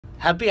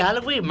Happy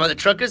Halloween, mother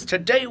truckers.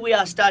 Today we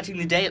are starting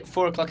the day at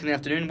 4 o'clock in the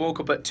afternoon. Woke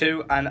up at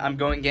 2 and I'm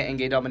going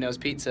getting a Domino's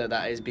pizza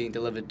that is being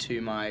delivered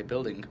to my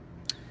building.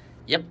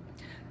 Yep.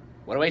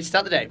 What a way to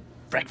start the day.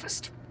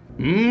 Breakfast.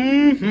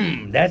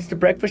 That's the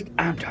breakfast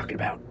I'm talking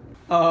about.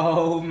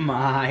 Oh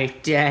my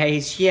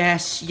days.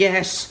 Yes,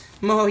 yes,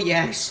 more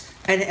yes.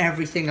 And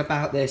everything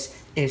about this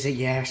is a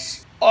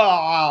yes.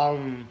 I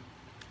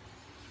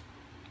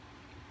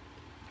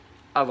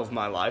love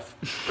my life.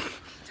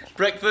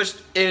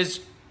 Breakfast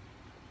is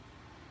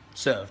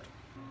served.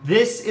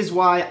 This is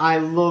why I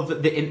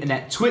love the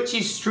internet. Twitch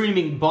is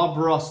streaming Bob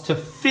Ross to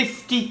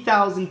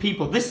 50,000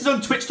 people. This is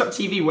on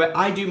twitch.tv where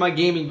I do my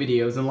gaming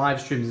videos and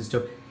live streams and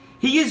stuff.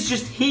 He is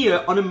just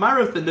here on a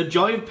marathon, the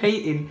joy of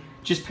painting,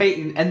 just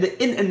painting, and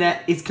the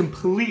internet is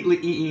completely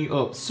eating it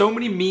up. So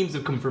many memes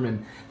have come from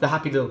him. The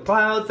happy little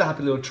clouds, the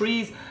happy little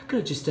trees.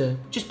 Gonna just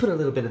put a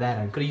little bit of that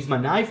on. Gonna use my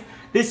knife.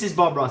 This is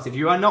Bob Ross. If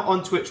you are not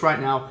on Twitch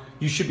right now,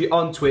 you should be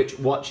on Twitch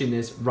watching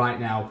this right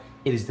now.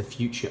 It is the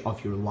future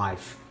of your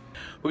life.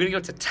 We're gonna go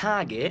to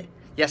Target,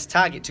 yes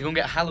Target, to go and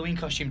get a Halloween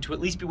costume to at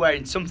least be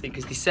wearing something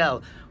because they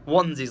sell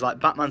onesies like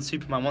Batman,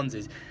 Superman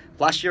onesies.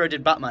 Last year I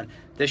did Batman,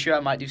 this year I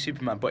might do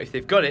Superman, but if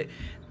they've got it,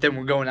 then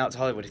we're going out to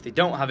Hollywood. If they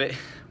don't have it,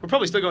 we're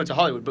probably still going to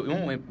Hollywood, but we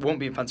won't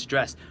be in fancy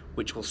dress,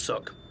 which will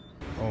suck.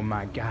 Oh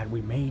my god,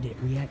 we made it.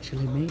 We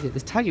actually made it.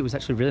 This Target was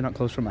actually really not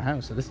close from my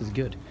house, so this is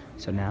good.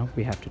 So now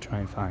we have to try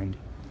and find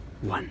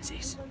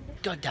onesies.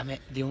 God damn it,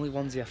 the only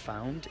onesie I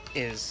found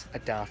is a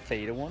Darth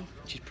Vader one,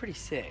 which is pretty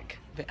sick.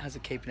 It has a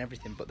cape and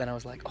everything, but then I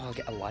was like, oh, I'll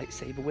get a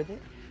lightsaber with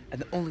it.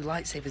 And the only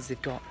lightsabers they've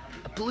got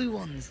are blue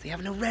ones. They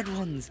have no red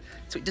ones,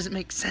 so it doesn't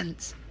make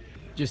sense.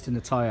 Just in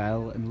the toy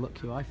aisle, and look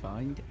who I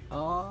find.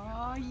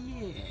 Oh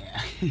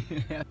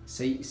yeah.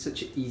 See, it's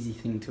such an easy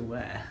thing to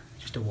wear.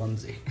 Just a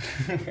onesie.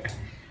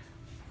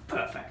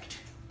 Perfect.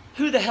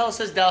 Who the hell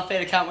says Darth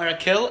Vader can't wear a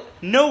kilt?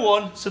 No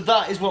one, so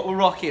that is what we're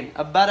rocking.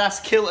 A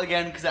badass kilt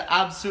again, because I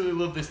absolutely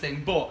love this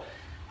thing, but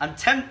I'm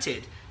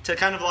tempted to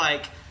kind of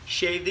like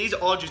shave these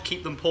or just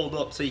keep them pulled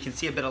up so you can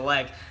see a bit of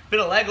leg. Bit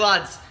of leg,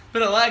 lads.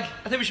 Bit of leg.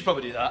 I think we should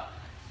probably do that.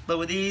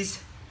 Lower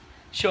these,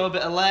 show a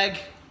bit of leg,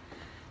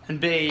 and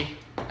be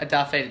a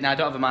Darth Vader. Now, I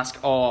don't have a mask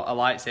or a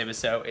lightsaber,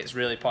 so it's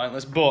really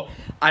pointless, but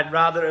I'd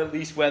rather at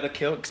least wear the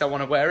kilt because I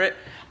want to wear it.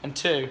 And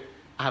two,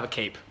 I have a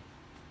cape.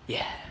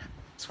 Yeah,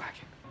 swag.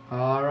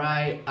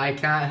 Alright, I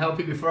can't help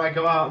it before I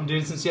go out. I'm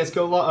doing some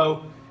CSGO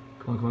Lotto.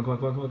 Come on, come on,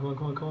 come on, come on, come on,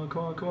 come on, come on, come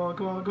on, come on,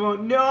 come on, come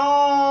on.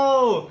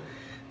 No!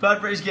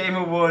 Bad British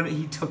Gamer won.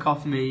 He took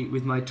off me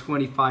with my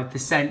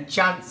 25%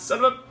 chance.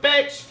 Son of a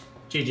bitch!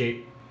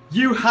 GG.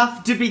 You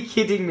have to be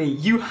kidding me.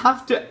 You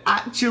have to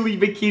actually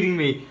be kidding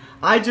me.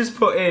 I just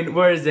put in,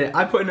 where is it?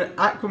 I put in an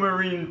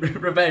Aquamarine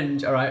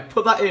Revenge, alright?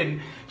 Put that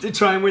in to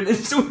try and win. And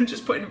someone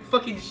just put in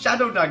fucking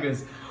Shadow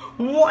Daggers.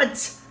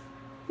 What?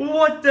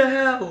 What the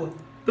hell?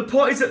 The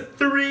pot is at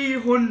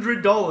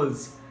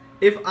 $300.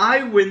 If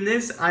I win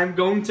this, I'm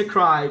going to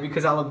cry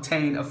because I'll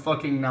obtain a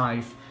fucking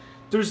knife.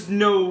 There's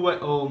no way.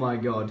 Oh my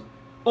god.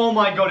 Oh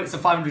my god, it's a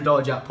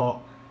 $500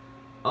 jackpot.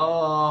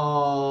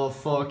 Oh,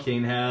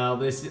 fucking hell.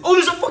 This is. Oh,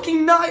 there's a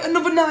fucking knife.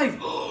 Another knife.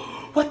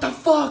 What the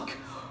fuck?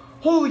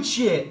 Holy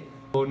shit.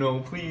 Oh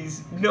no,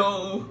 please.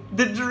 No.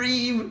 The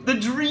dream. The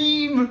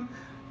dream.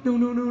 No,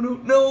 no, no, no,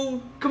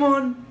 no. Come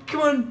on.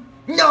 Come on.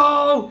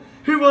 No.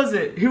 Who was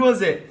it? Who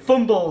was it?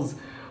 Fumbles.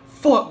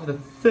 Fuck, with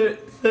a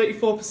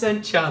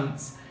 34%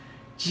 chance.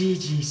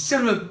 GG,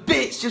 son of a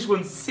bitch, just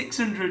won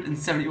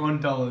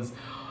 $671.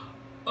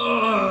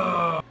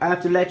 Ugh. I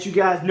have to let you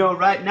guys know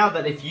right now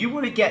that if you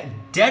want to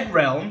get Dead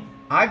Realm,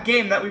 our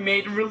game that we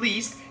made and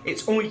released,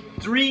 it's only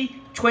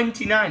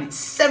 $3.29.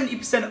 It's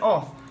 70%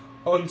 off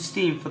on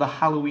Steam for the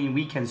Halloween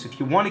weekend. So if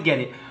you want to get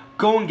it,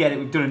 go and get it.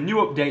 We've done a new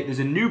update. There's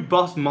a new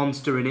boss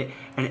monster in it,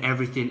 and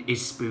everything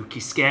is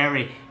spooky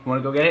scary. You want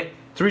to go get it?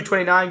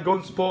 $3.29, go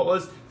and support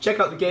us.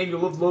 Check out the game,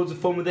 you'll have loads of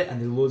fun with it, and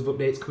there's loads of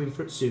updates coming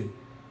for it soon.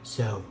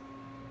 So,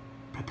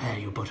 prepare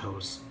your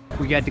buttholes.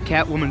 We got the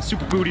Catwoman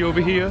super booty over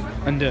here,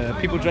 and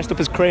people dressed up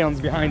as crayons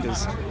behind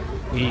us.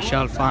 We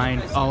shall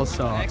find all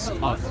sorts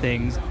of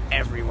things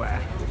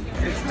everywhere.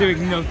 It's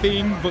doing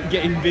nothing but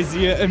getting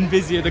busier and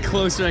busier the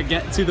closer I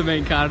get to the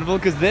main carnival,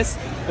 because this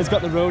has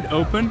got the road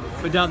open,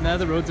 but down there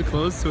the roads are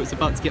closed, so it's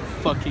about to get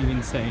fucking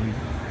insane.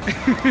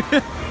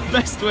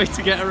 Best way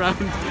to get around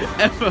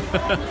ever.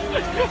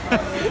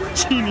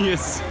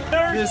 Genius.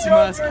 This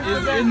mask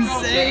is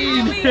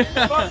insane.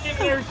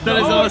 That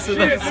is awesome.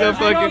 That's so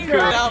fucking cool.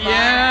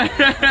 Yeah.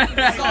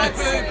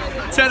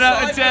 10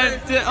 out of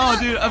 10. Oh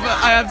dude,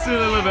 I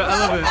absolutely love it.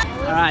 I love it.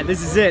 Alright,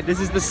 this is it. This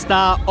is the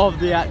start of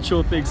the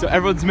actual thing. So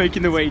everyone's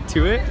making their way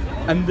to it.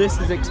 And this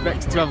is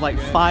expected to have like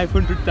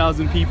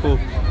 500,000 people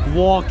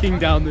walking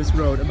down this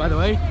road. And by the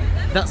way,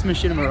 that's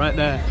Machinima right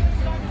there.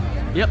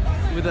 Yep,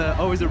 with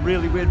always a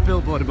really weird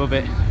billboard above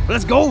it. But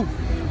let's go!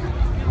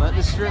 Let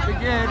the strip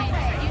begin.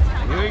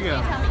 Here we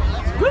go.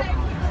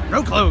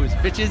 Road closed,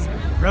 bitches.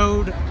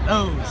 Road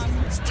closed.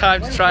 It's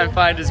time to try and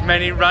find as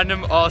many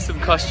random awesome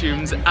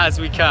costumes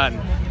as we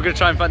can. We're gonna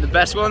try and find the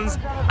best ones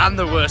and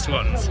the worst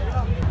ones.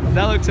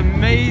 That looks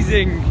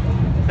amazing.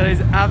 That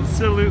is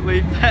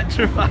absolutely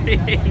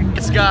petrifying.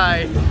 This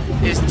guy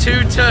is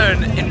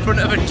two-turn in front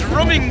of a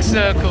drumming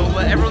circle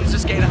where everyone's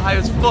just getting high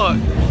as fuck.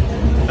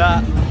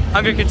 That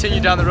I'm gonna continue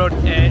down the road.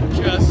 It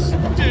just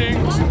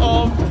stinks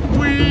of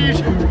weed.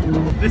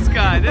 This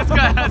guy has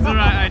the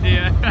right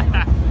idea.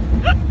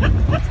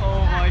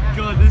 Oh my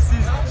god, this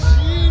is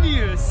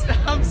genius!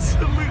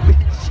 Absolutely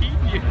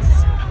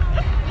genius!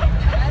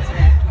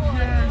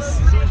 Yes!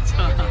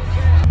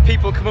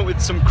 People come up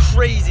with some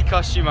crazy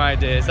costume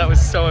ideas. That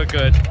was so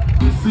good.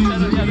 Yeah, this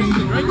is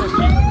a great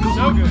costume.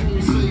 So good.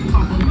 This is a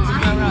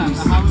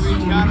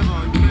Halloween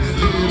carnival.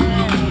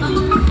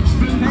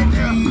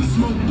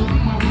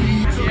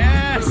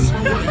 Yes!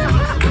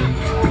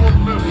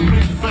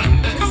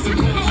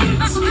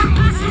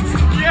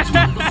 Yes!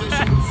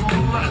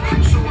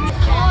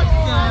 What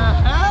the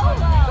hell?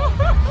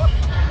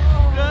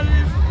 That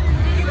is...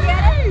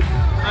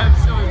 I'm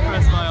so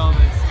impressed by all this.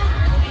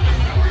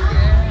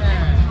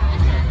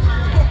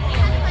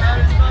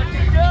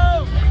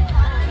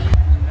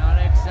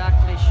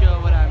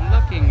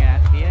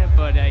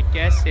 But I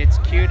guess it's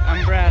cute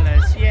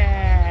umbrellas,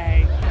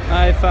 yay!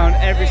 I found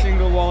every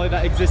single Wally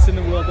that exists in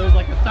the world. There's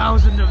like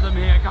 1,000 of them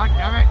here, god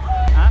damn it!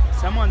 Ah,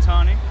 someone's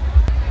horny.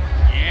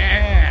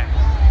 Yeah!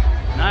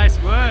 Nice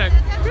work!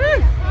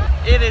 Woo.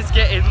 It is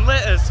getting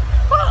lit as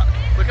fuck!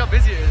 Look how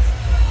busy it is.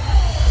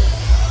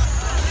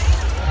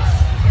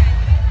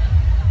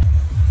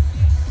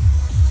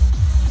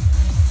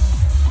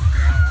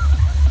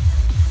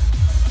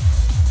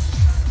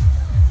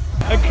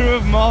 A crew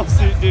of morph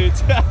suit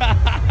dudes.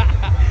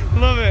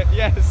 Love it,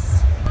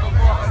 yes.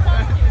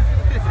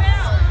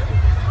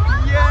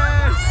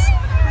 Yes!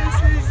 This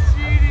is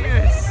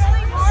genius!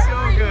 So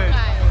good.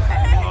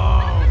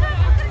 Oh.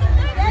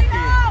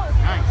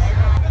 Nice.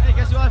 Hey,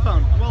 guess who I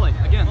found? Wally,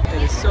 again.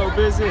 It is so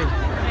busy.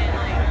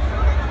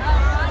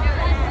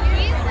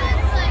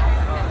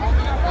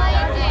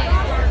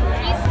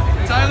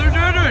 Tyler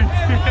Durden!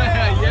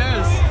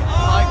 Yes!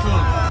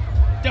 Michael.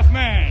 Duff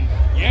Man!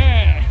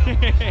 Yeah!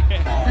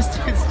 This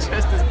dude's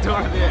just as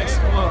Dora the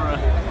Explorer.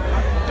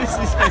 This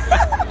is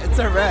it's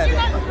a red.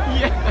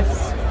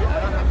 Yes.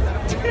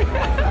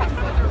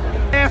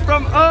 Here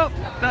from Up.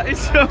 That is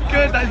so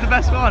good. That is the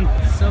best one.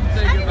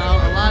 Something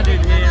about Aladdin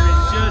here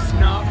is just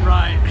not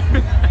right.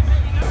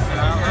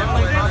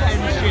 Holy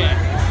fucking shit.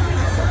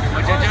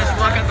 Would you just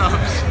look at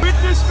those?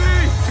 Witness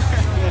me.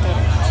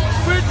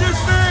 Witness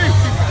me.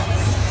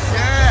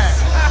 Yeah.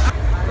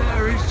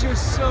 There is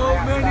just so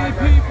many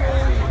people.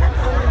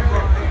 Oh my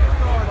god.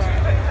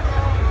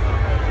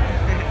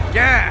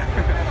 Yeah.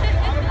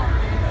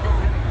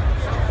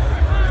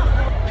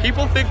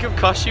 People think of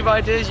costume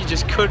ideas you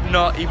just could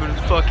not even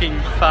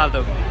fucking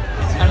fathom.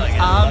 An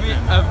army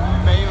of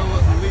male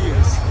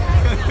Leas.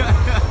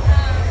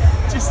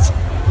 Just,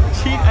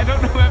 gee, I don't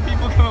know where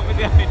people come up with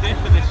the idea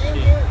for this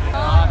shit.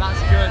 Oh,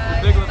 that's good.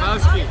 The Big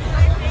Lebowski.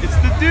 It's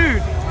the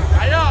dude.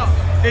 I know.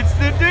 It's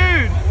the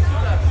dude.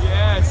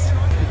 Yes.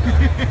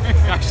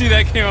 Actually,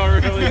 that came out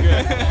really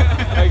good.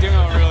 That came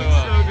out really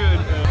well. So good.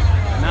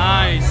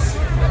 Nice.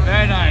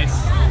 Very nice.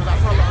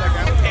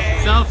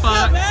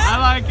 Self-fuck. I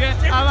like it.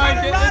 I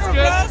like it. It's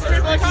good.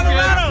 It's looking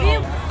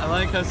good. I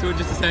like how someone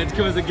just decided to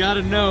come as a god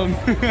of gnome.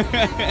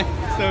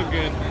 So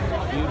good.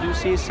 You do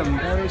see some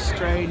very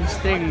strange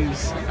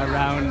things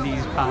around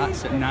these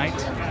parts at night.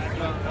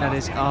 That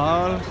is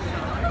all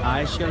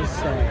I shall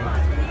say.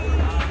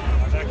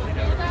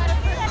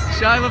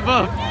 Shia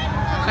LaBeouf.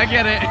 I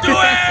get it. Do it!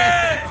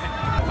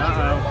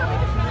 Uh-oh.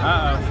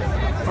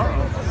 Uh-oh.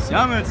 Uh-oh.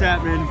 Summer's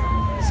happening.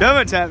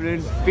 Summer's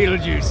happening.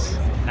 Beetlejuice.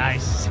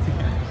 Nice.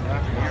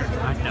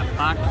 What the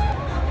fuck?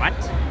 What?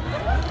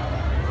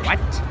 What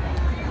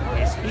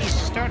is he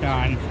stood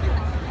on?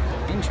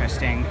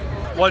 Interesting.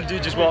 One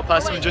dude just walked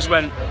past him and just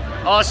went,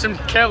 awesome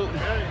kilt.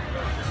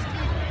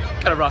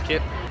 Kind of rock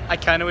it. I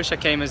kind of wish I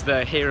came as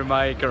the here in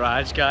my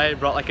garage guy. I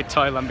brought like a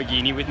toy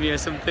Lamborghini with me or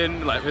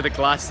something, like with the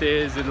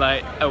glasses and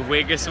like a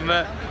wig or something.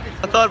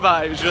 I thought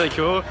about it, it was really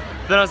cool.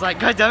 But then I was like,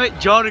 god damn it,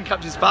 Jordan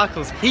Captain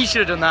Sparkles. He should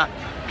have done that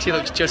because he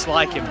looks just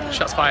like him.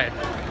 Shots fired.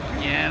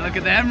 Yeah, look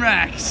at them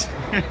racks.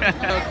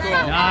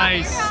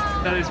 Nice.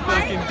 That is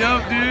fucking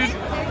dope, dude.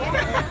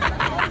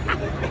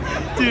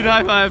 Dude,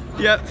 high five.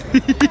 Yep.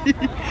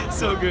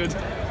 So good.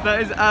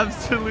 That is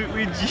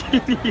absolutely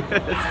genius.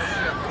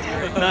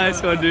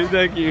 Nice one, dude.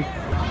 Thank you.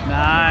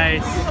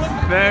 Nice.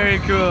 Very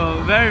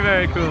cool. Very,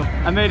 very cool.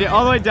 I made it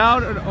all the way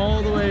down and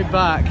all the way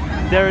back.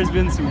 There has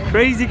been some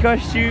crazy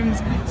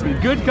costumes, some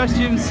good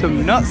costumes,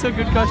 some not so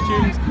good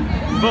costumes,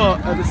 but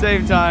at the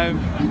same time,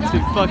 it's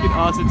been fucking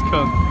awesome to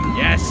come.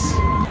 Yes.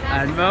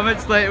 And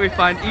moments later we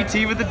find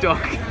E.T. with the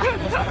duck.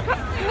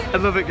 I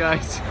love it,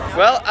 guys.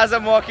 Well, as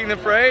I'm walking the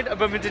parade, I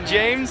bump into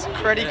James,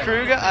 Freddy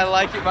Krueger. I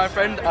like it, my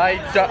friend.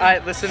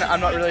 Listen, I'm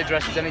not really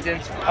dressed as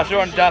anything. I threw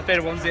on Darth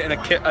Vader onesie and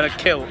a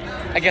kilt.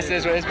 I guess it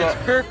is what it is, but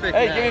it's perfect.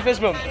 Hey, man. Give me a fist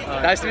bump.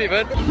 Right. Nice to meet you,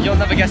 bud. You'll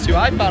never guess who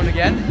I found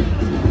again.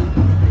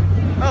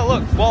 Oh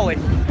look, Wally.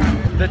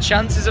 The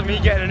chances of me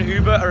getting an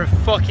Uber are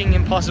fucking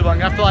impossible. I'm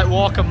gonna have to like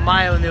walk a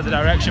mile in the other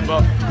direction,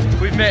 but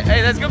we've made.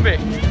 Hey, there's Gumby,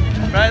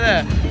 right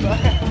there.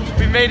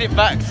 We've made it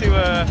back to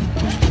the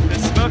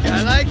smoking.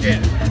 I like it.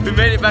 We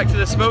made it back to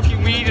the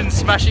smoking weed and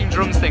smashing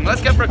drums thing.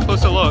 Let's go for a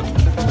closer look.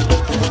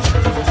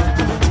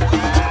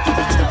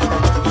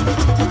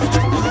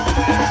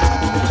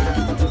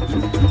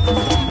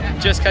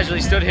 Just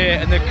casually stood here,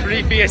 and the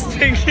creepiest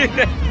thing here.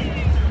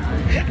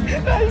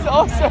 That is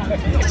awesome.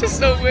 It's just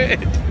so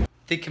weird.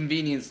 The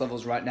convenience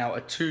levels right now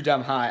are too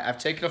damn high. I've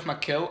taken off my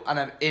kilt and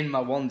I'm in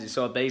my onesie,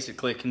 so I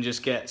basically can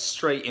just get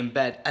straight in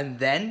bed. And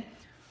then,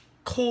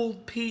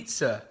 cold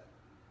pizza.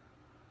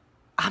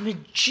 I'm a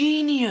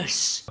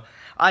genius.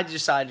 I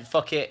decided,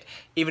 fuck it,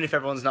 even if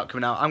everyone's not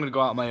coming out, I'm gonna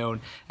go out on my own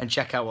and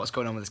check out what's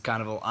going on with this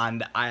carnival.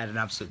 And I had an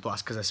absolute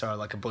blast because I saw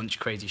like a bunch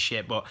of crazy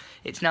shit. But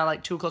it's now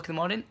like 2 o'clock in the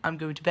morning. I'm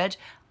going to bed.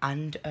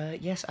 And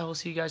yes, I will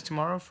see you guys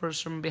tomorrow for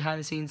some behind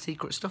the scenes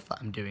secret stuff that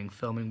I'm doing,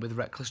 filming with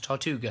Reckless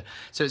Tortuga.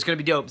 So it's gonna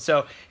be dope.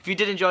 So if you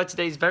did enjoy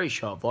today's very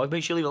short vlog,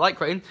 make sure you leave a like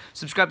rating,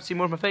 subscribe to see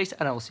more of my face,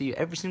 and I will see you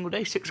every single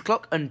day, 6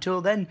 o'clock. Until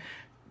then,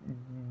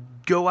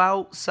 go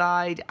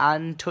outside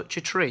and touch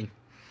a tree.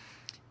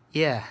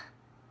 Yeah,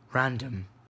 random.